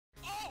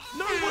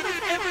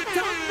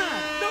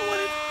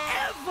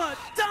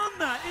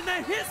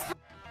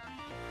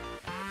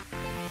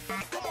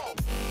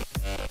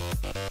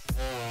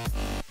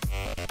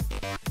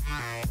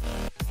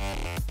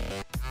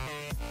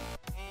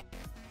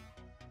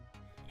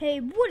Hey,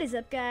 what is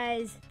up,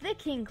 guys? The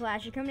King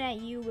Clasher coming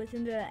at you with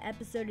another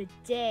episode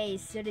today.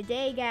 So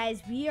today,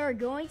 guys, we are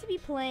going to be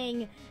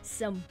playing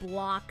some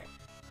block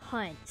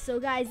hunt. So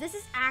guys, this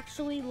is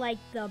actually like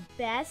the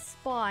best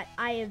spot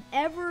I have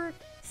ever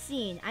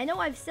seen. I know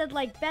I've said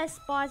like best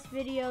spots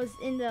videos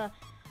in the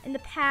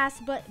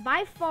past, but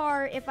by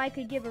far, if I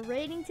could give a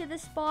rating to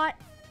this spot,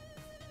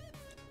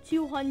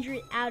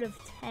 200 out of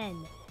 10.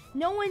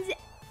 No one's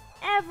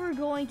ever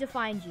going to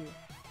find you.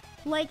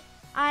 Like,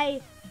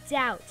 I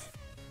doubt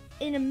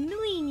in a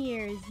million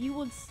years you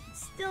would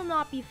still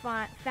not be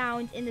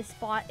found in the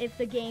spot if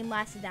the game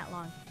lasted that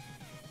long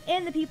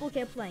and the people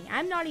kept playing.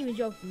 I'm not even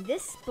joking.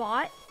 This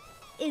spot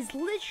is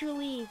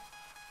literally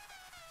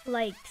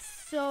like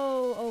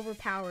so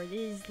overpowered. It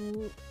is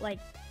like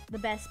the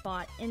best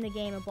spot in the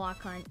game of block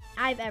hunt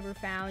I've ever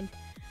found.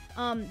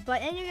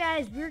 But anyway,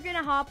 guys, we're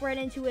gonna hop right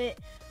into it.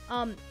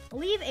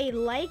 Leave a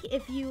like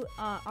if you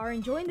are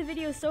enjoying the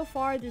video so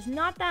far. There's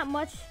not that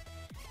much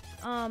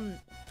in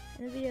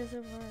the video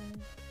so far.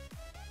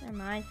 Never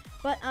mind.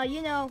 But,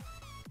 you know,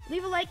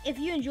 leave a like if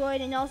you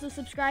enjoyed and also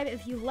subscribe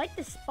if you like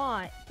the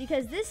spot.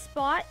 Because this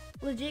spot,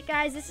 legit,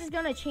 guys, this is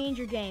going to change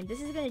your game.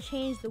 This is going to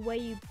change the way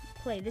you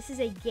play. This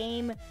is a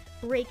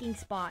game-breaking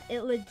spot.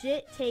 It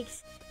legit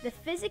takes the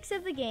physics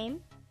of the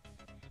game.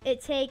 It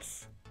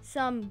takes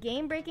some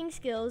game-breaking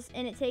skills.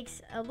 And it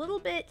takes a little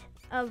bit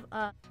of,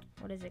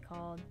 what is it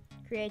called?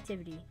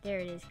 Creativity. There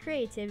it is.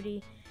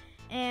 Creativity.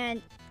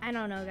 And, I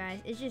don't know,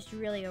 guys. It's just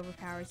really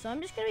overpowered. So, I'm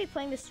just going to be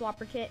playing the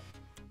swapper kit.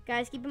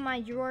 Guys, keep in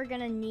mind, you are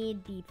going to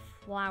need the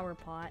flower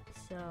pot,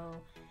 so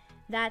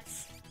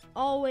that's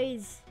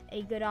always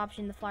a good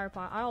option, the flower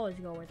pot. I always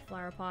go with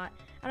flower pot.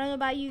 I don't know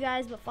about you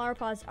guys, but flower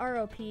pots are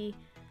OP.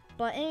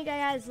 But anyway,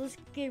 guys, let's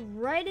get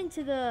right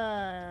into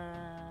the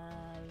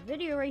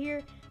video right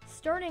here,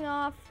 starting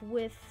off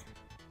with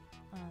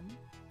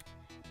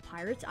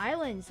Pirates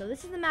Island. So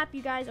this is the map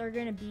you guys are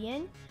going to be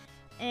in,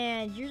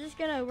 and you're just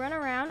going to run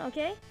around,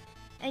 okay?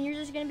 And you're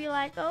just gonna be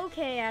like,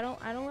 okay, I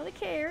don't really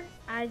care.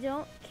 I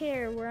don't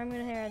care where I'm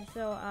gonna head.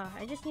 So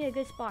I just need a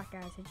good spot,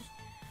 guys.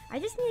 I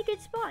just need a good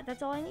spot.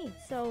 That's all I need.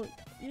 So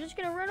you're just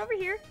gonna run over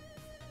here,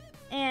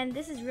 and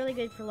this is really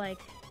good for like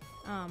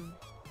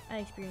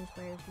unexperienced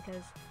players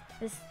because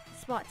this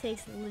spot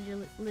takes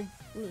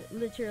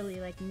literally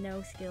like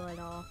no skill at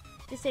all.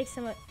 Just takes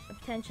some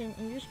attention,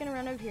 and you're just gonna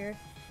run over here.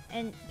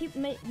 And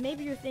people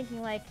maybe you're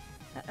thinking like,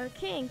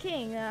 King,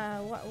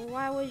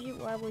 why would you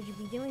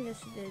be doing this?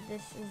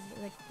 This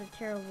is like the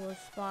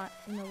terriblest spot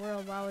in the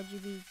world. Why would you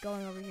be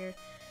going over here?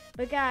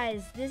 But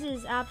guys, this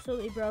is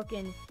absolutely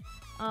broken.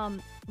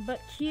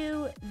 But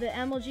cue the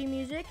MLG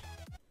music.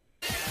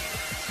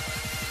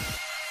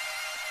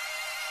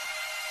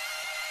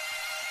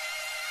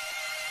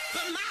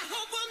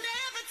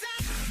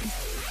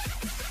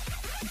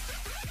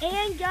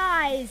 And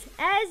guys,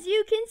 as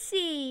you can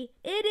see,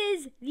 it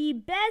is the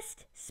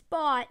best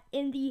spot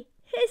in the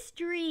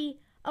history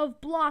of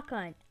block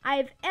hunt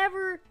I've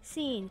ever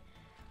seen.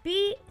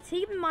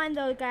 Keep in mind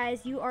though,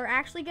 guys, you are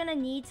actually gonna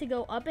need to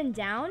go up and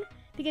down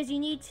because you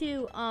need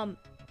to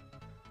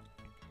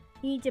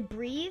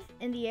breathe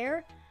in the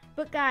air.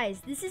 But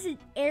guys, this is an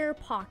air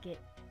pocket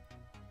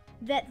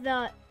that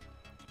the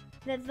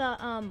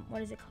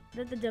what is it called?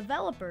 That the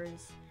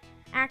developers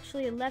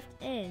actually left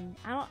in.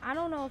 I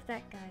don't know if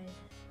that guy is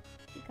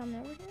he coming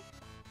over here?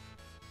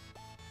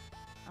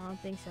 I don't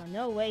think so.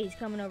 No way he's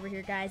coming over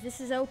here, guys. This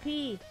is OP.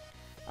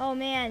 Oh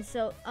man,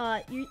 so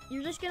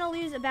you're just gonna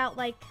lose about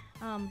like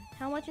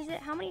how much is it?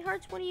 How many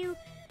hearts? What do you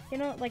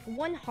know, like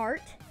one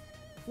heart?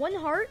 One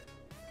heart.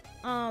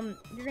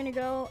 You're gonna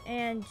go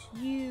and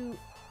you're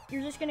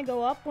just gonna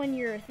go up when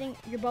your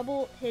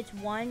bubble hits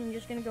 1, and you're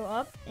just gonna go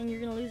up and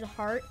you're gonna lose a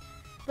heart.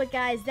 But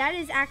guys, that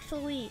is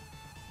actually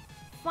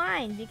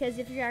fine because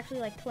if you're actually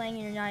like playing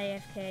and you're not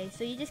AFK,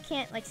 so you just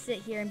can't like sit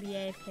here and be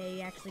AFK.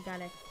 You actually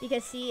gotta,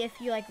 because see, if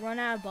you like run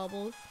out of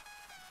bubbles,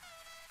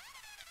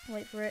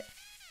 wait for it,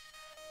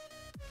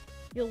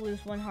 you'll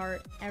lose 1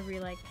 heart every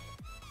like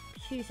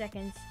 2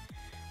 seconds.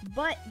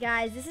 But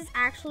guys, this is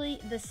actually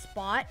the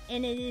spot,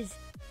 and it is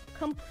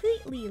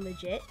completely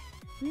legit.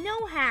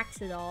 No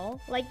hacks at all.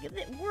 Like,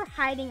 we're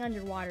hiding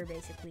underwater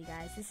basically,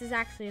 guys. This is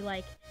actually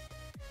like,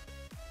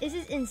 this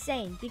is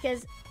insane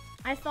because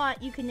I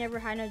thought you could never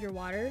hide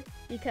underwater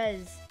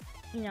because,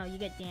 you know, you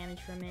get damage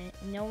from it.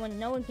 No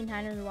one can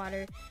hide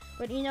underwater.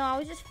 But, you know, I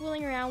was just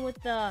fooling around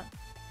with the,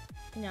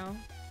 you know,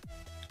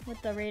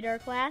 with the radar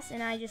class,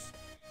 and I just,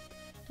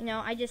 you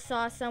know, I just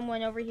saw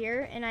someone over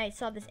here, and I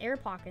saw this air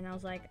pocket, and I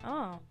was like,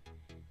 oh.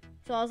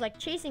 So I was like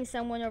chasing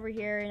someone over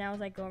here, and I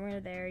was like going over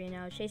there, you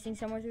know, chasing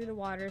someone through the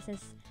water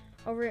since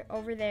over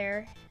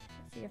there.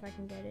 Let's see if I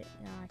can get it.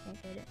 No, I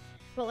can't get it.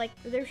 But like,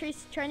 they're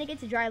trying to get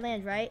to dry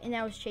land, right? And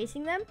I was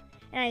chasing them.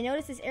 And I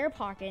noticed this air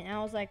pocket, and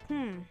I was like,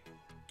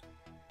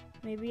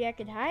 maybe I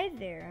could hide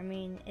there. I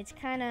mean, it's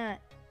kind of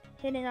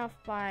hidden off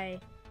by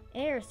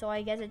air, so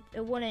I guess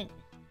it wouldn't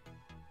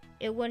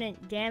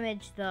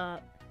damage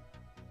the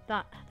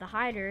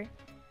hider,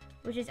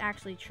 which is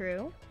actually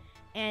true.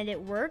 And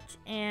it worked,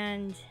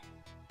 and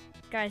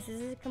Guys,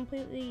 this is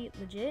completely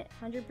legit.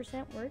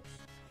 100% works.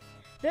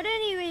 But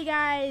anyway,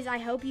 guys, I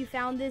hope you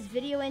found this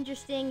video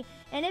interesting.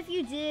 And if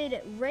you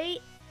did,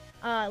 leave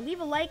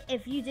a like.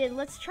 If you did,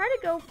 let's try to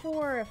go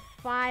for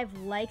 5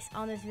 likes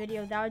on this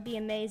video. That would be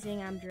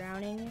amazing. I'm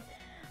drowning.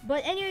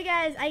 But anyway,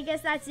 guys, I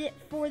guess that's it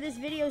for this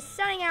video.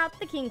 Signing out,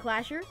 the King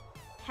Clasher.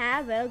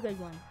 Have a good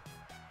one.